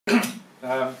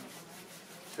For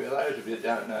those of you that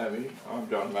don't know me, I'm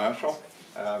John Marshall.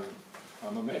 I'm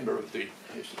a member of the,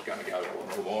 this is going to go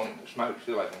on all morning, the smoke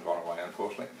still hasn't gone away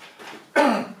unfortunately.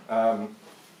 I'm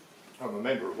a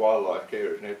member of Wildlife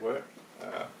Carers Network.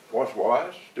 Was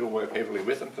Wise, still work heavily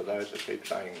with them for those that keep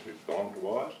saying we've gone to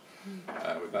Wise.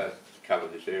 We both cover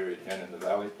this area down in the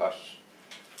valley, plus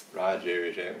large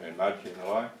areas out in Mudgee and the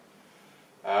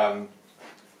like.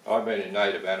 I've been in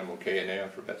native animal care now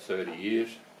for about 30 years.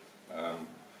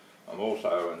 I'm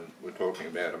also, and we're talking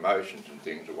about emotions and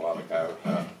things a while ago,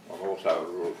 I'm also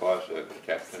a rural fire service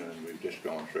captain, and we've just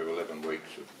gone through 11 weeks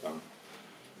of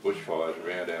bushfires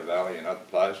around our valley and other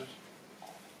places.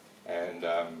 And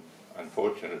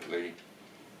unfortunately,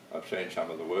 I've seen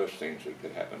some of the worst things that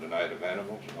could happen to native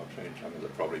animals, and I've seen some of the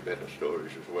probably better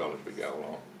stories as well as we go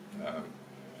along.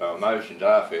 So emotions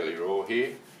are fairly raw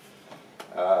here,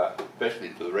 especially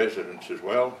to the residents as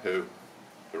well, who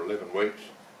for 11 weeks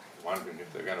wondering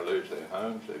if they're going to lose their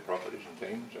homes, their properties and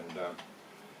things. And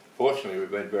fortunately we've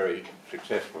been very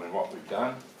successful in what we've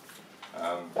done.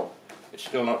 It's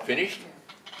still not finished.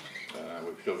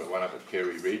 We've still got one up at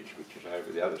Kerry Ridge, which is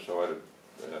over the other side of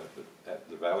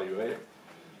the valley there.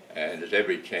 And there's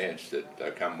every chance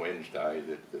that come Wednesday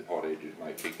that the hot edges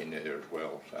may kick in there as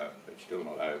well. So it's still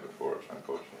not over for us,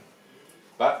 unfortunately.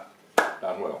 But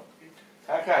done well.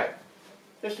 Okay,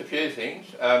 just a few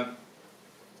things.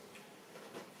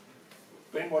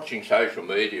 Been watching social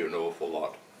media an awful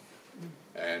lot,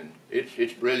 and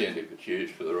it's brilliant if it's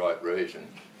used for the right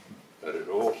reasons, but it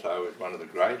also is one of the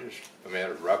greatest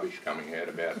amount of rubbish coming out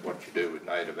about what you do with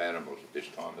native animals at this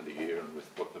time of the year and with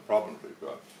what the problems we've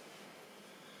got.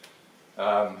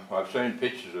 I've seen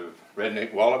pictures of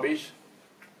redneck wallabies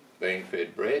being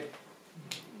fed bread.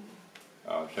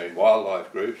 I've seen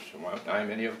wildlife groups, I won't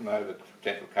name any of them, over the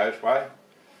Central Coastway,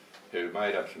 who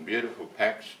made up some beautiful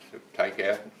packs to take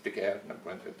out and stick out, and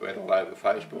it went all over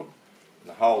Facebook. And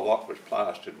the whole lot was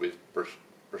plastered with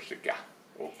brassica,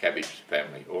 or cabbage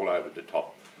family, all over the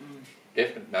top.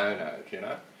 Definite no-nos, you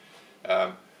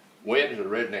know. Where does a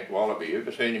redneck wallaby? You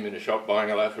ever seen him in a shop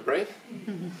buying a loaf of bread?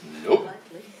 Nope.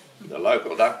 The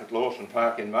local duck at Lawson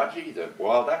Park in Mudgee, the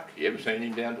wild duck, you ever seen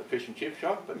him down to the fish and chip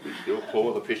shop? But we still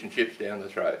pour the fish and chips down the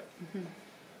throat.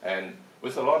 And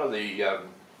with a lot of the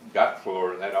gut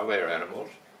flora and that of our animals,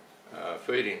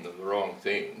 feeding them the wrong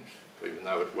things, even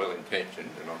though it's well intentioned,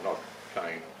 and I'm not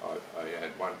saying, I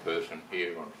had one person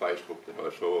here on Facebook that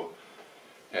I saw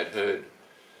had heard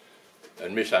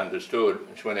and misunderstood,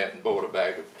 and she went out and bought a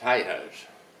bag of potatoes.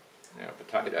 Now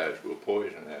potatoes will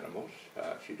poison animals.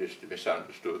 She just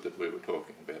misunderstood that we were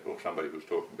talking about, or somebody was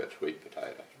talking about sweet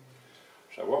potatoes.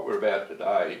 So what we're about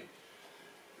today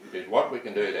is what we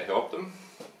can do to help them.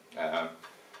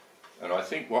 And I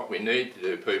think what we need to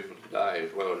do, people, today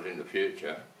as well as in the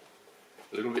future,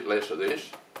 a little bit less of this,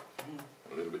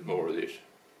 a little bit more of this,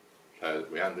 so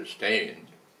that we understand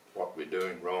what we're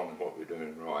doing wrong and what we're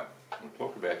doing right. We'll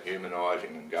talk about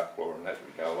humanising and gut flora and that as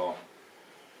we go along.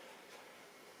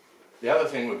 The other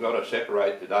thing we've got to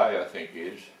separate today, I think,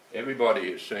 is everybody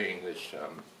is seeing this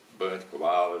burnt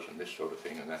koalas and this sort of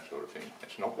thing and that sort of thing.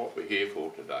 That's not what we're here for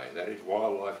today. That is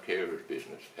wildlife carers'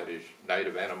 business. That is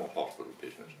native animal hospital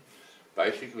business.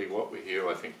 Basically what we're here,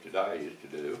 I think, today is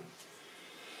to do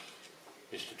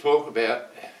is to talk about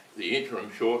the interim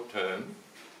short-term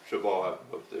survival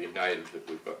of the natives that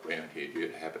we've got around here due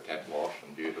to habitat loss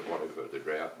and due to whatever, the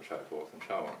drought and so forth and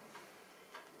so on.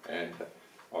 And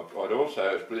I'd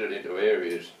also split it into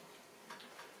areas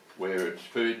where it's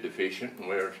food deficient and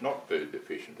where it's not food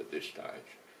deficient at this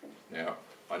stage. Now,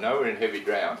 I know we're in heavy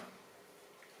drought,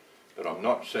 but I'm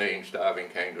not seeing starving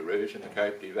kangaroos in the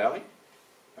Capertee Valley.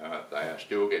 They are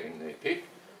still getting their pick.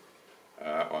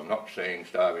 I'm not seeing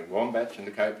starving wombats in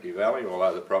the Capertee Valley,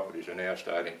 although the properties are now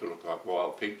starting to look like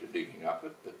wild pigs are digging up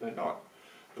it, but they're not.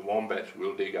 The wombats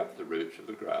will dig up the roots of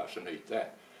the grass and eat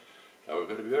that. So we've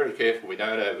got to be very careful we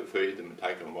don't overfeed them and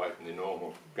take them away from their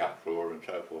normal gut flora and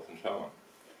so forth and so on.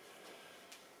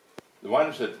 The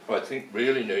ones that I think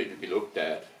really need to be looked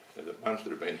at are the ones that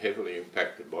have been heavily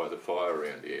impacted by the fire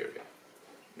around the area.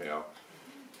 Now,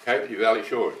 Capertee Valley,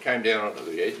 sure, it came down onto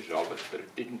the edges of it, but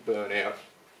it didn't burn out.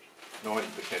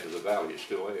 90% of the valley is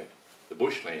still there. The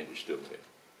bushland is still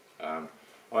there.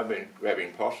 I've been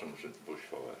grabbing possums at the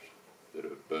bushfires that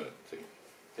have burnt things.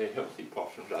 They're healthy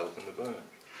possums other than the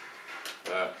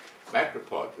burns.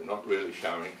 Macropods are not really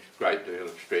showing a great deal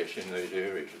of stress in these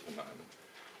areas at the moment.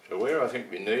 So where I think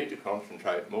we need to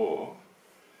concentrate more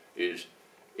is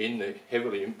in the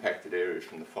heavily impacted areas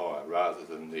from the fire rather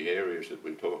than the areas that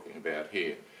we're talking about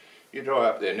here. You drive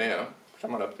up there now,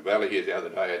 someone up the valley here the other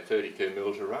day had 32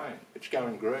 mils of rain. It's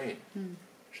going green.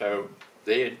 So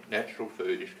their natural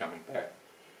food is coming back.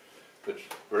 But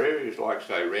for areas like,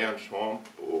 say, Round Swamp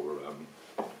or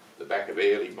the back of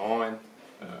Airlie Mine,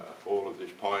 all of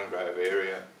this Pine Grove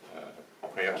area,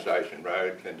 Crown Station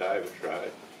Road, Glen Davis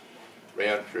Road,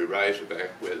 round through Razorback,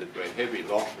 where there's been heavy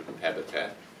loss of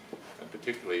habitat, and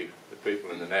particularly the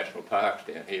people in the national parks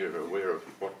down here are aware of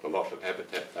what the loss of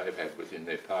habitat they've had within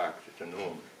their parks. It's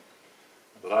enormous.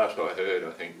 The last I heard,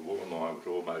 I think the Wollomine was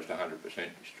almost 100%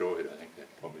 destroyed. I think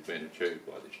that's probably been achieved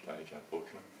by this stage,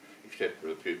 unfortunately, except for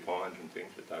a few pines and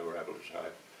things that they were able to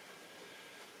save.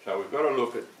 So we've got to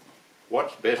look at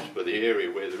what's best for the area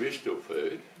where there is still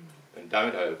food and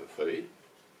don't overfeed,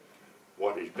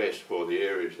 what is best for the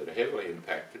areas that are heavily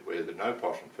impacted where there's no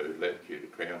possum food left due to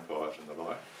crown fires and the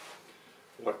like,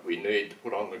 what we need to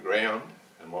put on the ground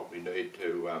and what we need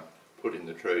to put in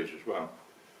the trees as well.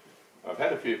 I've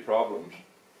had a few problems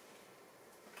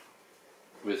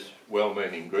with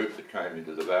well-meaning group that came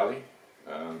into the valley.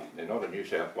 They're not a New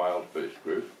South Wales-based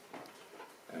group,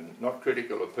 and not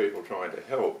critical of people trying to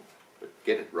help, but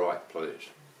get it right, please.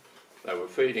 They were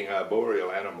feeding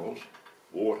arboreal animals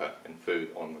water and food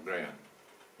on the ground.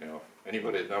 Now,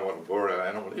 anybody know what an arboreal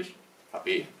animal is? Up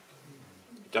here.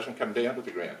 It doesn't come down to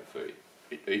the ground to feed.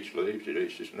 It eats leaves, it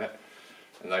eats this and that.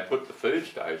 And they put the food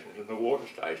stations and the water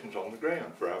stations on the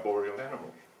ground for arboreal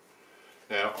animals.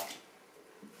 Now,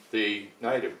 the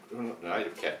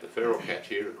the feral cats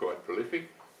here are quite prolific.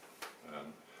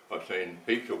 I've seen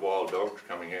heaps of wild dogs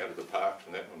coming out of the parks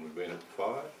and that when we've been at the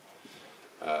fires.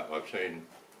 I've seen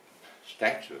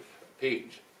stacks of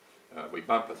pigs. We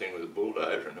bump a thing with a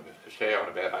bulldozer and a sow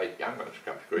and about 8 young ones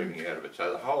come screaming out of it.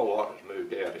 So the whole lot has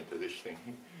moved out into this thing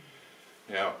here.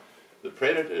 Now, the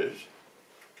predators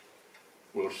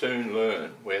will soon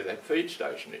learn where that feed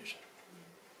station is.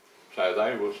 So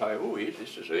they will say, oh, yes,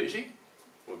 this is easy.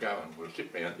 We'll go and we'll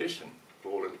sit round this and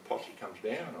poor little posse comes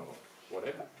down or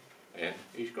whatever. And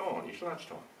he's gone, it's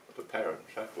lunchtime, with a parrot and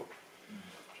so forth.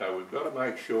 So we've got to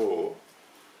make sure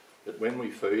that when we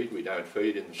feed, we don't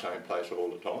feed in the same place all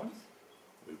the time.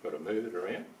 We've got to move it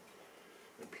around.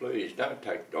 And please don't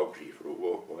take dogs here for a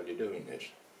walk while you're doing this.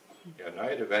 Our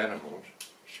native animals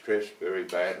stress very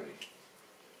badly.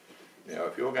 Now,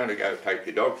 if you're going to go take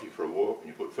your dogs here for a walk and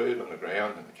you put food on the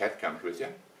ground and the cat comes with you,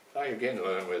 they again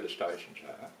learn where the stations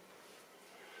are.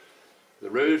 The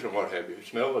roos and what have you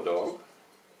smell the dog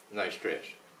and they stress.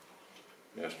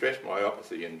 Now, stress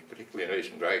myopathy, and particularly in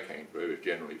eastern grey kangaroo, is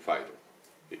generally fatal.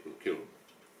 It will kill them.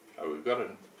 So we've got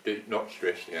to not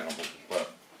stress the animals as well.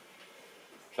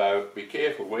 So be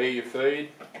careful where you feed.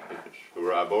 If it's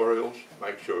for arboreals,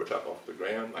 make sure it's up off the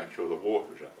ground, make sure the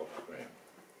water's up off the ground.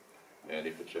 And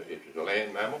if it's a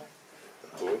land mammal,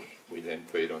 of course, we then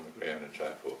feed on the ground and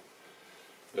so forth.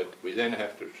 But we then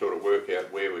have to sort of work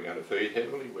out where we're going to feed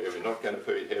heavily, where we're not going to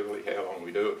feed heavily, how long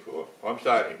we do it for. I'm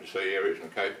starting to see areas in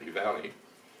the Capertee Valley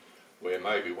where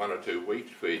maybe 1 or 2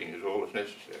 weeks feeding is all that's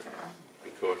necessary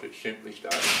because it's simply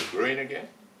starting to green again.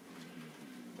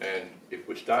 And if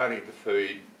we're starting to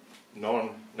feed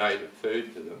non-native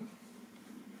food to them,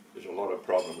 there's a lot of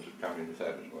problems that come in with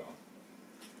that as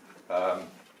well.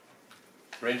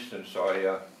 For instance,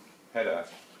 I had a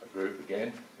group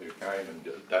again who came and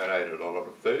donated a lot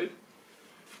of food,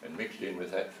 and mixed in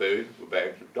with that food were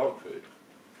bags of dog food.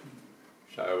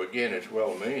 So again, it's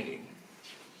well-meaning,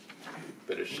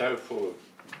 but it's so full of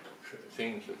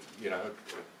things that, you know,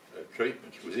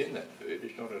 treatments within that food.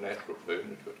 It's not a natural food,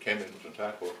 it's got chemicals and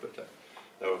so forth, but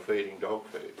they were feeding dog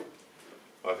food.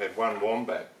 I've had one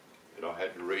wombat that I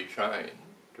had to retrain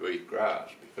to eat grass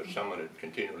because someone had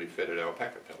continually fed it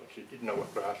alpaca pellets. He didn't know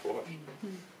what grass was.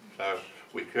 So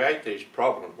we create these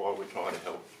problems while we're trying to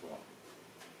help as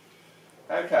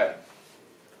well. Okay.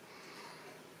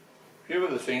 A few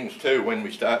of the things too, when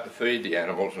we start to feed the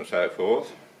animals and so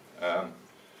forth,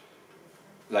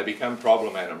 they become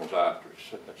problem animals after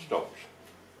it stops.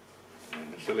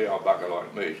 And a silly old bugger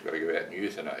like me has got to go out and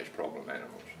euthanize problem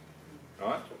animals.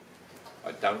 Right?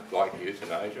 I don't like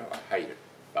euthanasia, I hate it.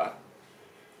 But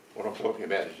what I'm talking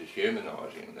about is this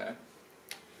humanising that.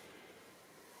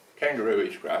 Kangaroo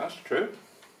eats grass, true.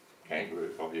 Kangaroo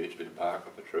probably eats a bit of bark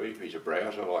off a tree. If he's a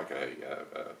browser like a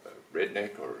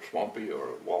redneck or a swampy or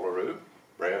a wallaroo,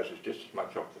 browses just as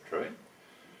much off the tree.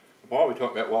 While we're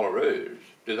talking about wallaroos,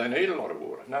 do they need a lot of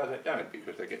water? No, they don't,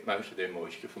 because they get most of their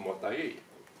moisture from what they eat.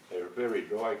 They're a very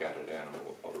dry-gutted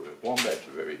animal, wallaroos. Wombats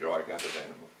are a very dry-gutted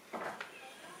animal.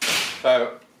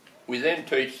 So we then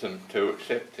teach them to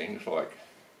accept things like,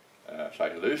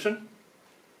 say, lucerne,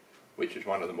 which is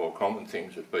one of the more common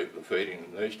things that people are feeding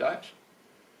them these days.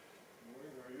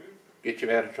 Get you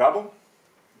out of trouble?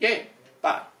 Yeah,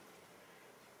 but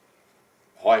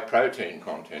high protein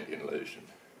content in lucerne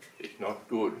it's not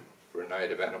good for a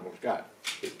native animal's gut.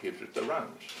 It gives it the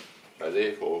runs. So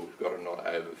therefore we've got to not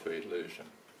overfeed lucerne.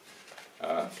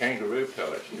 Kangaroo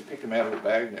pellets, you pick them out of the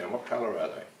bag now, what colour are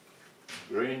they?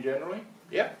 Green generally?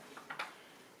 Yeah.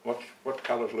 What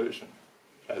colour's lucerne?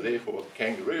 So therefore the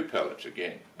kangaroo pellets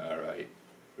again are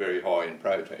very high in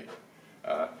protein.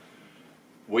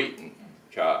 Wheaten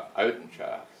chaff, oaten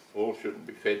chaff, all shouldn't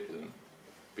be fed to them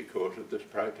because of this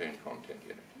protein content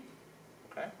in it.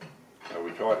 Okay? So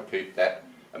we try to keep that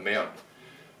amount.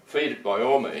 Feed it by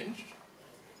all means,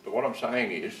 but what I'm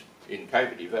saying is, in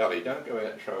Capertee Valley, don't go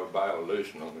out and throw a bale of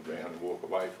lucerne on the ground and walk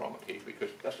away from it here because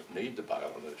it doesn't need the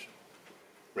bale of lucerne.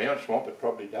 Round swamp it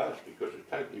probably does because it's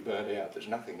totally burnt out, there's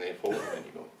nothing there for them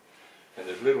anymore. And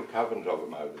there's little covens of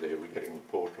them over there, we're getting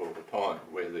reports all the time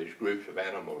where these groups of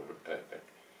animals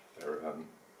are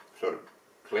sort of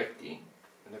collecting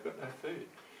and they've got no food.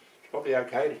 It's probably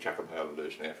okay to chuck a bale of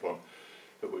lucerne out for them,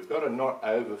 but we've got to not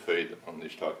overfeed them on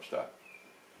this type of stuff.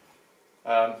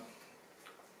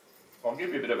 I'll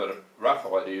give you a bit of a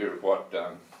rough idea of what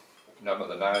some of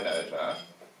the no-nos are.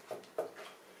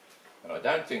 And I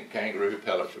don't think kangaroo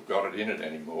pellets have got it in it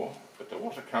anymore, but there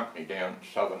was a company down in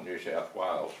southern New South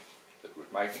Wales that was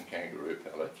making kangaroo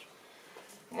pellets.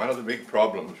 And one of the big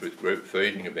problems with group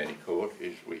feeding of any sort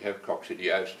is we have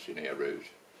coccidiosis in our roos.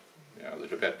 Now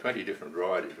there's about 20 different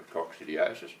varieties of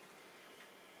coccidiosis.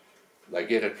 They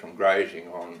get it from grazing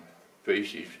on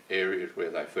feces areas where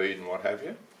they feed and what have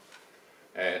you.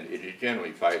 And it is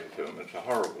generally fatal to them. It's a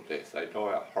horrible death. They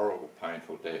die a horrible,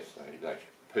 painful death. They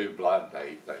poo blood.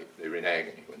 They're in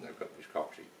agony when they've got this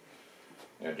cocci.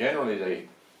 Now, generally, the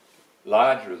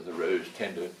larger of the roos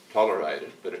tend to tolerate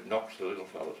it, but it knocks the little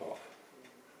fellas off.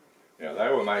 Now, they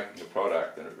were making a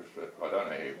product, and it was, I don't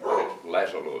know, it's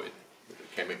lazaloid, was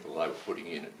a chemical they were putting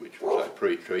in it, which was a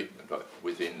pre-treatment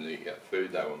within the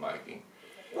food they were making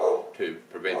to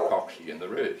prevent cocci in the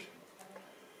roos.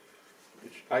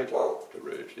 It's fatal to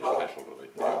roos, this lazaloid.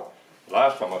 Now,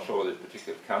 last time I saw this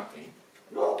particular company,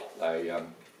 they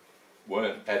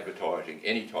weren't advertising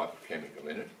any type of chemical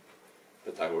in it,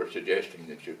 but they were suggesting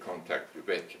that you contact your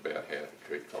vets about how to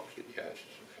treat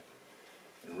coccidiosis.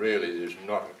 And really there's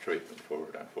not a treatment for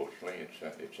it, unfortunately.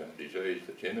 It's a disease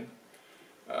that's in them.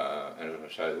 And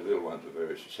as I say, the little ones are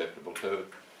very susceptible to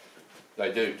it.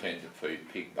 They do tend to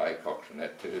feed pig baycocks and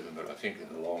that to them, but I think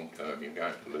in the long term you're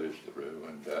going to lose the roo,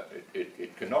 and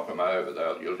it can knock them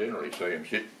over. You'll generally see them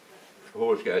sit,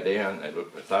 paws go down, they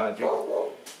look lethargic,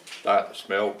 start to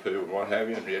smell poo and what have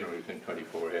you, and generally within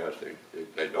 24 hours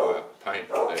they die a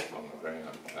painful death on the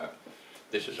ground.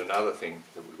 This is another thing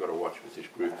that we've got to watch with this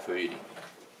group feeding.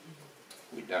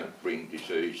 We don't bring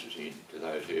diseases into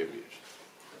those areas.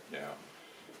 Now,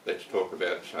 let's talk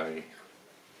about, say,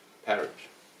 parrots.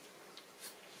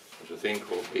 There's a thing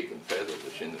called beak and feather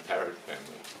that's in the parrot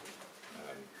family.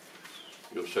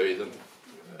 You'll see them,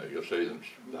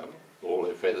 all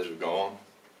their feathers are gone,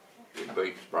 their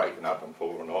beak's breaking up and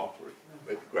falling off, or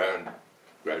it's grown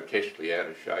grotesquely out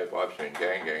of shape. I've seen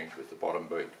gangangs with the bottom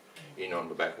beak in on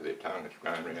the back of their tongue, it's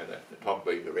grown around that, the top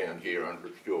beak around here under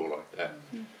its jaw like that.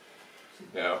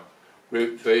 Now,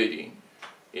 group feeding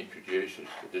introduces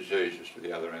the diseases to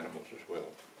the other animals as well.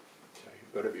 So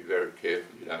you've got to be very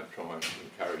careful you don't try and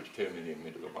encourage too many of them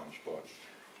into the one spot.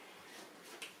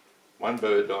 One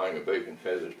bird dying of beak and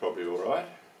feather is probably all right.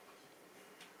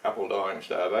 A couple dying of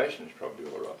starvation is probably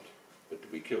all right. But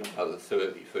we kill another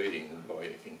 30 feeding them by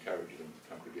encouraging them to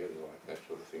come together like that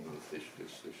sort of thing with this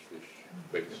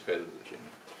beak and feather that's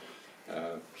in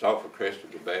it. Sulphur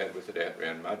crested are bad with it out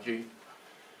around Mudgee.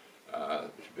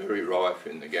 It's very rife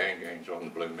in the gangangs on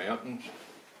the Blue Mountains.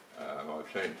 I've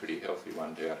seen pretty healthy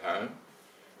ones out home,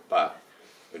 but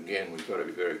again we've got to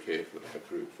be very careful about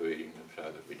group feeding them so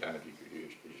that we don't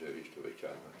introduce disease to each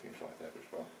other and things like that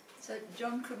as well. So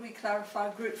John, could we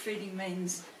clarify, group feeding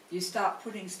means you start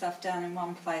putting stuff down in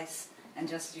one place and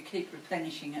just you keep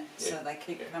replenishing it so they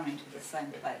keep coming to the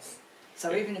same place.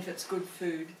 So even if it's good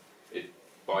food,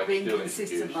 being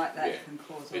consistent like that can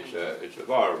cause it's a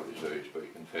viral disease,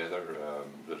 beak and feather.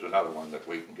 There's another one that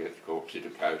we can get called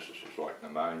psittacosis. It's like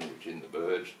pneumonia, it's in the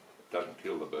birds. It doesn't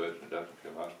kill the birds and it doesn't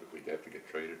kill us, but we have to get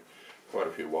treated. Quite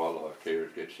a few wildlife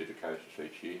carers get psittacosis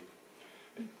each year.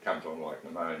 It comes on like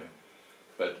pneumonia.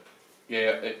 But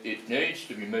yeah, it needs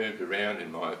to be moved around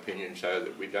in my opinion so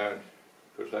that we don't,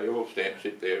 because they all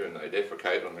sit there and they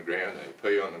defecate on the ground, they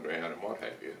pee on the ground and what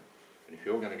have you. And if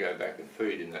you're going to go back and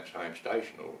feed in that same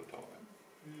station all the time,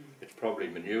 it's probably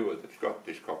manure that's got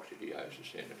this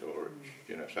coccidiosis in it, or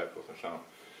it's, so forth and so on.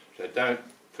 So don't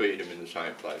feed them in the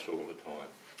same place all the time.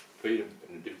 Feed them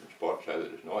in a different spot so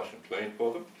that it's nice and clean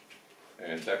for them,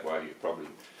 and that way you probably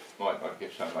might not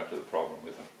get so much of the problem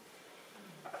with them.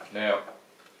 Now,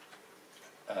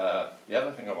 the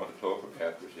other thing I want to talk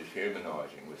about was this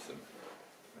humanising with them.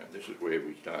 And this is where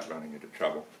we start running into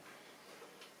trouble.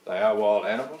 They are wild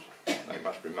animals, they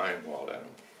must remain wild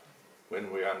animals.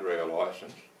 When we're under our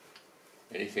licence,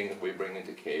 anything that we bring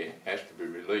into care has to be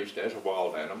released as a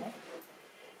wild animal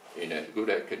in as good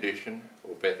a condition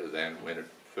or better than when it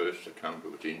first succumbed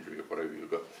to its injury or whatever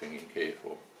you've got the thing in care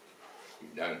for. You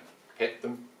don't pet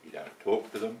them, you don't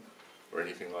talk to them or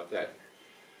anything like that.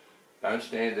 Don't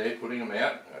stand there putting them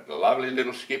out. The lovely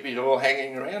little skippies all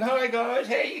hanging around. Hi guys,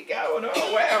 how you going?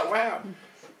 Oh wow, wow.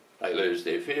 They lose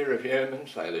their fear of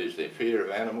humans, they lose their fear of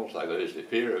animals, they lose their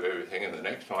fear of everything, and the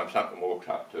next time something walks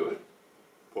up to it,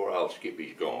 poor old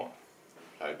Skippy's gone.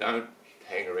 So don't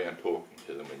hang around talking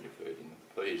to them when you're feeding them.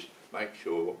 Please make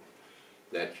sure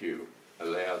that you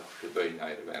allow to be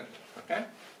native animals, okay?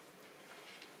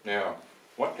 Now,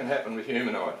 what can happen with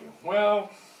humanising? Well,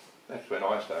 that's when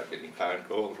I start getting phone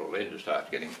calls, or Linda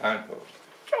starts getting phone calls.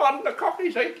 John, the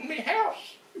coffee's eaten my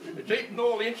house. It's eaten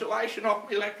all the insulation off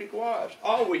my electric wires.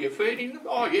 Oh, were you feeding them?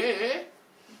 Oh, yeah.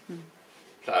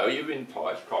 So you've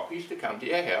enticed cockies to come to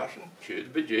your house and chew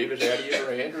the bejeebers out of your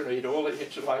veranda and eat all the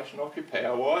insulation off your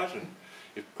power wires, and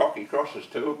if cocky crosses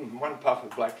two of them, one puff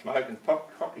of black smoke and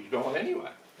cocky's gone anyway.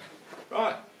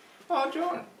 Right. Oh,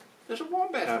 John, there's a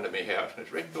wombat under my house and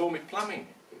it's wrecked all my plumbing.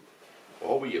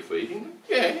 Oh, were you feeding them?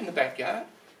 Yeah, in the backyard.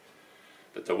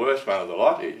 But the worst one of the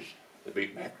lot is the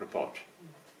big macropods.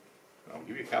 I'll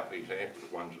give you a couple of examples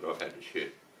of ones that I've had to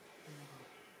shoot.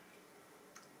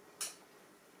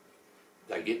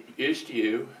 They get used to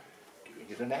you giving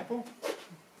it an apple.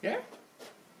 Yeah?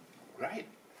 Great.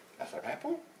 Another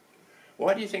apple.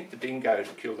 Why do you think the dingoes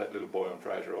killed that little boy on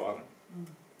Fraser Island?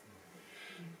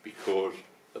 Because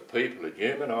the people had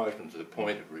humanised them to the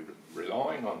point of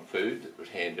relying on food that was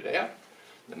handed out.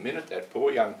 The minute that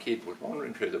poor young kid was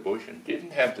wandering through the bush and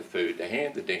didn't have the food to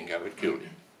hand the dingo, it killed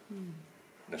him. And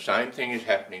the same thing is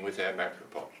happening with our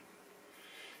macropods.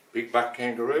 Big buck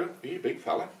kangaroo, he's a big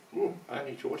fella. Ooh,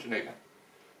 only Schwarzenegger.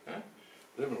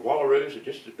 Little wallaroos are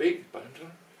just as big, but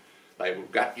they will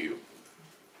gut you.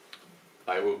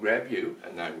 They will grab you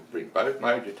and they will bring both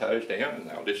major toes down and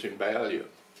they'll disembowel you.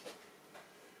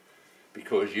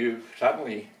 Because you've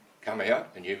suddenly come out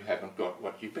and you haven't got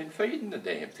what you've been feeding the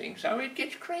damn thing, so it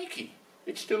gets cranky.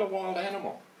 It's still a wild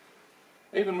animal.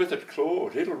 Even with its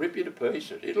claws, it'll rip you to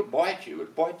pieces. It'll bite you.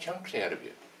 It'll bite chunks out of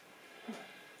you.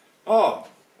 Oh,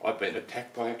 I've been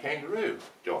attacked by a kangaroo,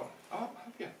 John. Oh,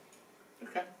 have you?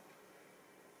 Okay.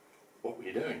 What were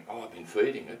you doing? Oh, I've been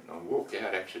feeding it, and I walked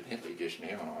out accidentally just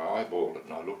now, and I eyeballed it,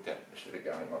 and I looked at it instead of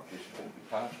going like this and walking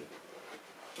past it.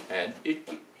 And it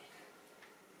kicked me.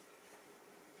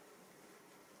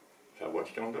 So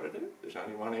what's John got to do? There's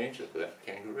only one answer for that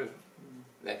kangaroo.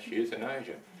 That's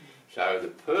euthanasia. So the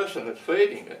person that's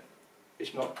feeding it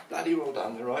is not bloody well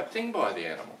done the right thing by the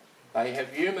animal. They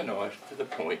have humanised to the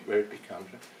point where it becomes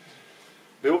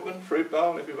a Biltman fruit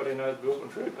bowl. Everybody knows Biltman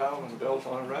fruit bowl and Bells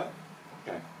Line Road?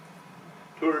 Okay.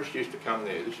 Tourists used to come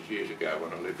there. This is years ago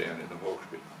when I lived down in the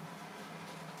Hawkesbury.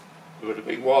 There was a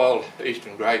big wild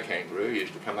eastern grey kangaroo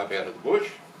used to come up out of the bush,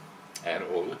 and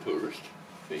all the tourists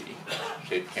feeding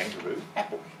said kangaroo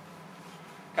apples.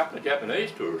 A couple of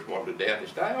Japanese tourists wandered down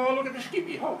this day. Oh, look at the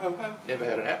skippy, ho, ho, ho. Never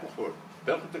had an apple for it.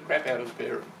 Belted the crap out of the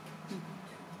pair of them.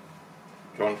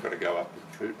 John's got to go up to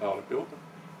the fruit bowl at Biltman,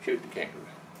 shoot the kangaroo.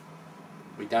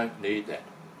 We don't need that.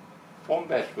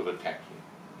 Wombats will attack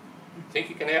you. Think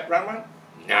you can outrun one?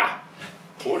 Nah.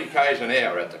 40 k's an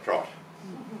hour at the trot.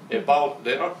 They're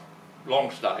not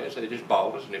long stayers, they're just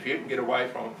boulders, and if you can get away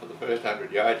from them for the first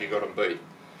 100 yards, you've got them beat.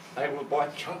 They will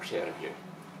bite chunks out of you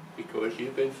because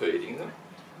you've been feeding them.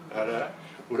 But,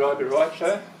 would I be right,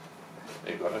 sir?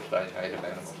 They've got to stay native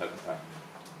animals, haven't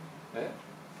they? Yeah?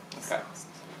 Okay.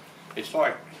 It's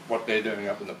like what they're doing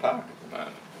up in the park at the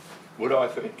moment. Would I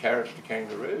feed carrots to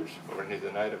kangaroos or any of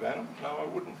the native animals? No, I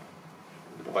wouldn't.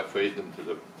 Would I feed them to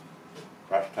the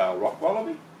brush-tailed rock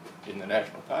wallaby in the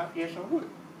national park? Yes, I would.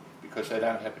 Because they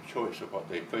don't have a choice of what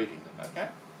they're feeding them, okay?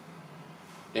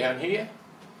 Down here,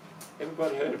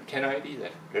 everybody heard of 1080,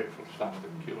 that dreadful stuff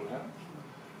that kills animals?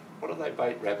 What do they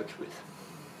bait rabbits with?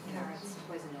 Carrots,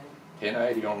 poison oak.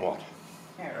 1080 on what?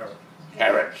 Carrots.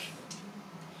 Carrots.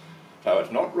 So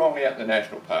it's not wrong out in the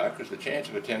national park, because the chance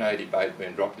of a 1080 bait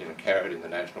being dropped in a carrot in the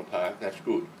national park, that's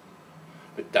good.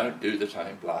 But don't do the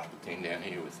same blasted thing down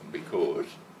here with them, because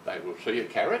they will see a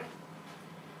carrot,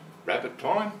 rabbit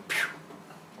time,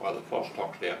 either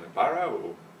Fostox down the burrow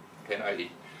or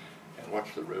 1080, and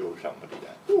what's the rule? Somebody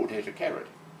does. Oh, there's a carrot.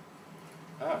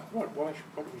 Ah, what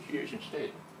do we use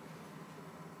instead?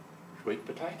 Sweet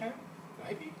potato,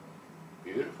 maybe.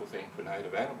 Beautiful thing for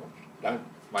native animals. don't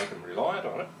make them reliant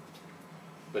on it.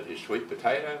 But is sweet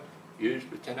potato used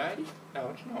with 1080? No,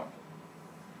 it's not.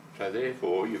 So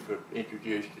therefore you've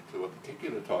introduced it to a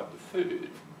particular type of food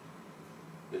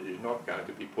that is not going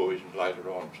to be poisoned later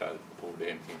on, so that the poor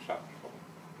damn thing suffers from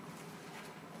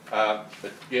it.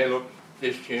 But yeah, look,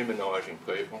 this humanising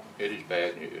people, it is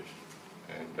bad news.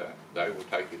 And they will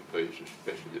take you to pieces,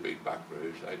 especially the big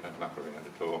buckaroos. They don't muck around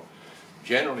at all.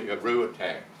 Generally a rua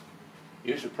tang.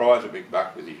 You surprise a big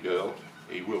buck with his girls,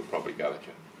 he will probably go at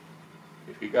you.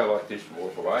 If you go like this and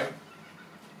walk away,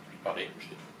 he's not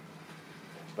interested.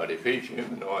 But if he's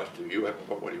humanised to you haven't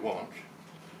got what he wants.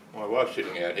 My wife's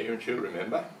sitting out here and she'll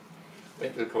remember.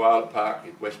 Went to the koala park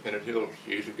at West Pennant Hills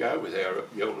years ago with our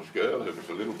eldest girl who was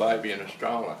a little baby in a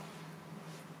stroller.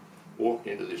 Walked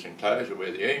into this enclosure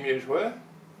where the emus were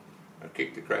and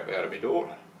kicked the crap out of my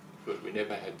daughter because we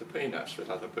never had the peanuts that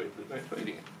other people had been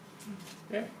feeding it.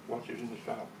 Yeah, watches in the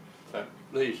stroller. So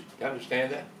please, do you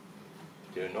understand that?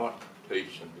 Do not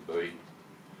teach them to be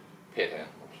pet animals.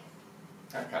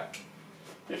 Okay,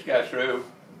 just go through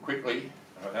quickly.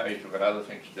 I know you've got other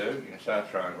things to do. You can start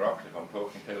throwing rocks if I'm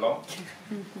talking too long.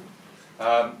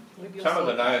 Some of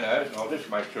the no-nos, and I'll just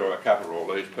make sure I cover all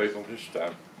these people.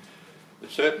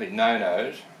 There's certainly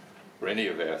no-nos for any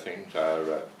of our things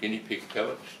are guinea pig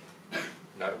pellets.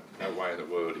 No way in the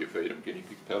world do you feed them guinea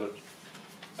pig pellets.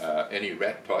 Any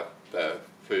rat type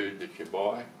food that you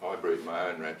buy, I breed my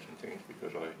own rats and things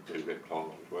because I do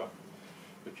reptiles as well.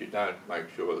 But you don't make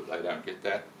sure that they don't get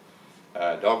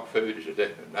that. Dog food is a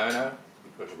definite no-no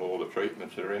because of all the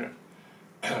treatments that are in it.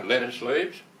 Lettuce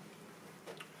leaves.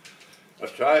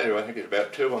 Australia, I think, is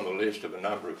about 2 on the list of a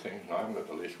number of things, and I haven't got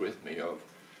the list with me, of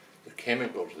the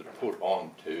chemicals that are put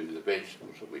onto the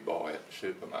vegetables that we buy at the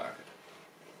supermarket.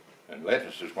 And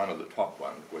lettuce is one of the top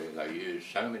ones where they use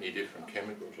so many different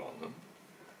chemicals on them.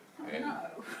 And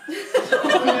no.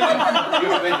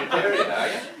 You're a vegetarian, are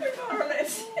you? More or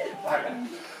less. Okay.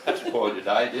 That spoiled your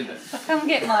day, didn't it? Come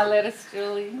get my lettuce,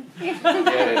 Julie. Yeah.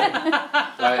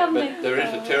 But there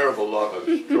is a terrible lot of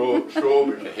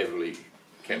strawberries are heavily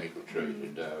chemical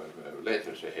treated,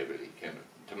 lettuce are heavily chemical,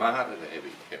 tomatoes are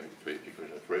heavily chemical treated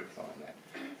because it's reptile and that.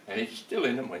 And it's still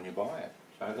in them when you buy it.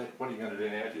 So what are you going to do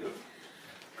now, Julie?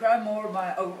 Grow more of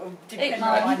my, depend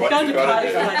mine. on What my... you got to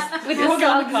do. With the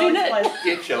slugs in it.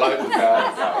 Get your local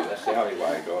garden going. That's the only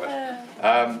way,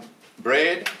 guys.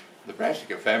 Bread, the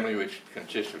brassica family, which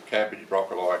consists of cabbage,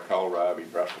 broccoli,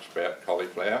 kohlrabi, Brussels sprout,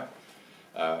 cauliflower,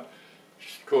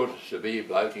 causes severe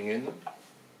bloating in them.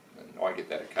 And I get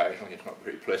that occasionally. It's not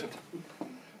very pleasant.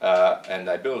 And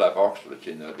they build up oxalates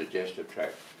in the digestive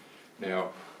tract.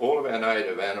 Now, all of our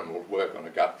native animals work on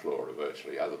a gut flora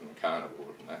virtually, other than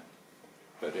carnivores and that.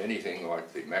 But anything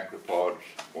like the macropods,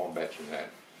 wombats and that,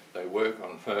 they work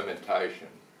on fermentation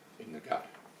in the gut.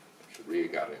 It's the rear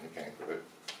gut in the kangaroo.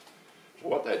 So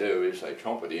what they do is they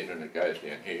chomp it in and it goes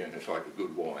down here and it's like a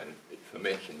good wine. It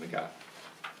ferments in the gut.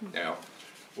 Now,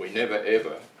 we never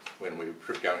ever, when we're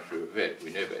going through a vet,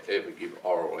 we never ever give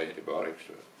oral antibiotics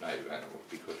to native animals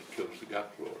because it kills the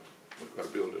gut flora. We've got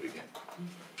to build it again.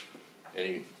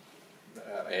 Any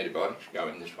antibiotics go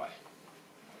in this way.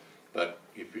 But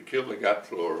if you kill the gut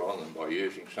flora on them by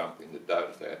using something that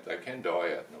does that, they can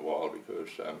die out in the wild because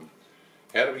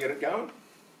how do we get it going?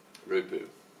 Rupu.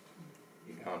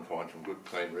 You go and find some good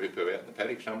clean rupu out in the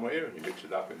paddock somewhere and you mix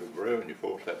it up into a brew and you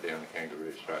force that down the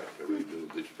kangaroo straight to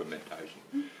rebuild this fermentation.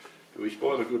 Do we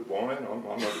spoil a good wine? I'm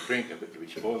not a drinker, but do we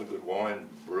spoil a good wine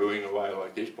brewing away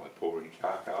like this by pouring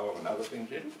charcoal and other things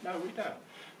in? No, we don't.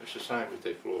 It's the same with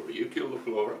their flora. You kill the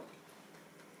flora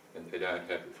and they don't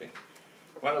have the thing.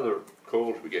 One of the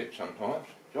calls we get sometimes,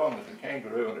 John, there's a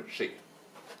kangaroo and it's sick.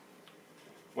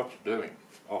 What's it doing?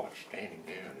 Oh, it's standing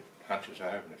there and it hunches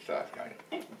over and it starts going.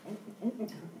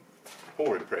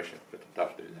 Poor impression, but it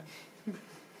does do that.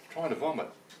 It's trying to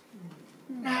vomit.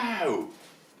 No!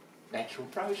 Natural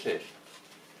process.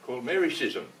 It's called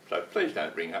merycism. So please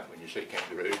don't bring up when you see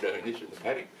kangaroos doing this in the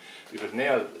paddock, because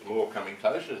now that there's more coming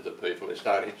closer to the people, they're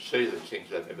starting to see these things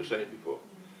they've never seen before.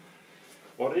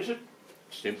 What is it?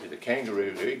 Simply the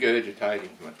kangaroo regurgitating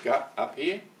from its gut up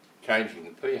here, changing the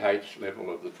pH level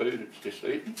of the food it's just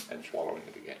eaten and swallowing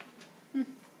it again.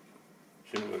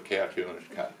 Similar to cow chewing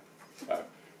its cud. So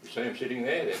you see them sitting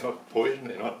there, they're not poisoned,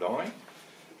 they're not dying.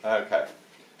 Okay.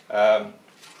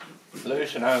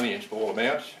 Lucerne only in small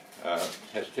amounts,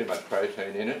 has too much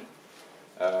protein in it.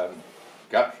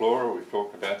 Gut flora, we've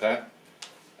talked about that.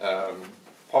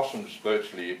 Possums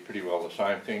virtually pretty well the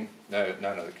same thing. No,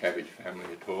 none of the cabbage family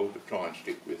at all, but try and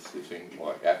stick with the things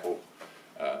like apple,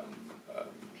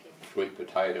 sweet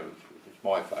potatoes. It's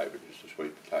my favourite is the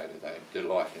sweet potato. They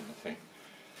delight in the thing.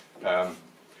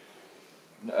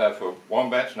 For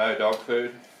wombats, no dog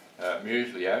food.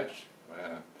 Muesli oats.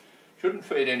 Shouldn't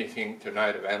feed anything to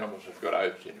native animals that's got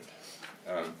oats in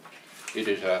it. It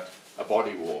is a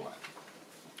body warmer.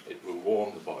 It will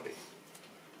warm the body.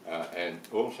 And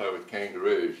also with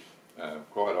kangaroos,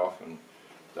 quite often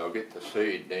they'll get the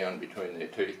seed down between their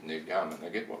teeth and their gum, and they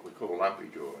get what we call lumpy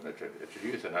jaw, and it's a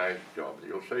euthanasia job.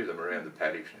 You'll see them around the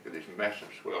paddocks, and they've got this massive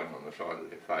swelling on the side of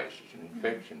their face. It's an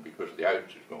infection because the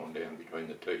oats has gone down between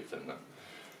the teeth and the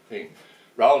thing.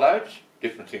 Rolled oats,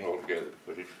 different thing altogether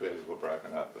because it's fairly well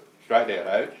broken up, but straight out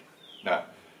oats, no.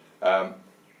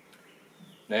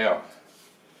 Now,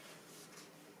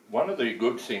 one of the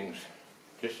good things,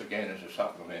 just again as a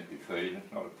supplementary feed,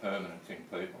 it's not a permanent thing,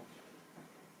 people.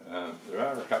 There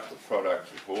are a couple of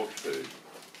products of horse food.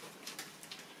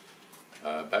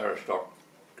 Barrastock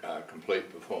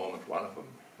Complete Performance, one of them.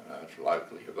 It's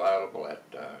locally available at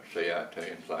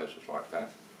CRT and places like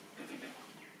that.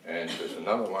 And there's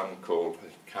another one called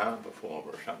Calm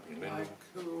Performer or something.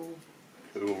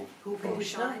 Cool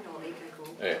Shine or Eco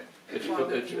Cool. Yeah, it's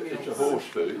a horse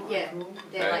food. Yeah,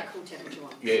 they're like cool temperature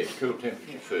ones. Yeah, it's cool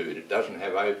temperature food. It doesn't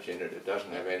have oats in it. It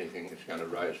doesn't have anything that's going to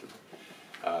raise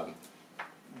them.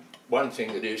 One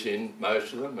thing that is in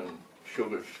most of them, and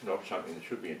sugar's not something that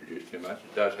should be introduced too much,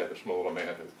 it does have a small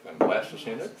amount of molasses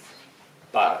in it,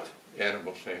 but the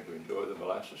animals seem to enjoy the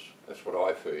molasses. That's what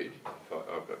I feed.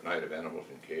 I've got native animals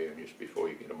in care, and just before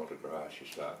you get them onto grass, you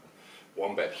start.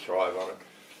 Wombats thrive on it,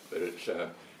 but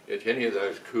it's any of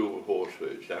those cool horse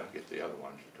foods. Don't get the other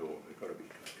ones at all. They've got to be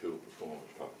cool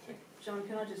performance type of thing. John,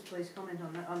 can I just please comment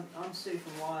on that? I'm Sue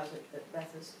from Wires at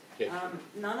Bathurst. Yes.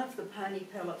 None of the pony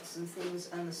pellets and things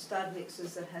and the stud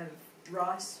mixes that have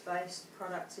rice-based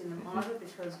products in them either,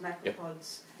 because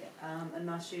macropods and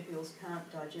marsupials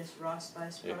can't digest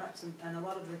rice-based products, and a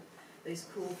lot of these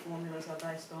cool formulas are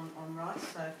based on rice.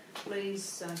 So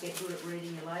please get good at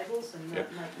reading your labels, and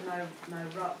no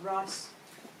rice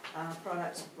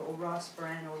products or rice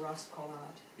bran or rice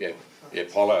pollard. Yeah,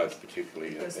 pollards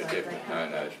particularly are Because they definitely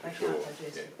no-nos for sure.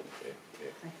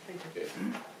 Thank you.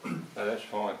 No, that's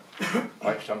fine.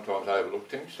 I sometimes overlook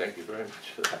things. Thank you very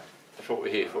much for that. That's what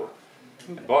we're here for.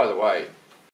 And by the way,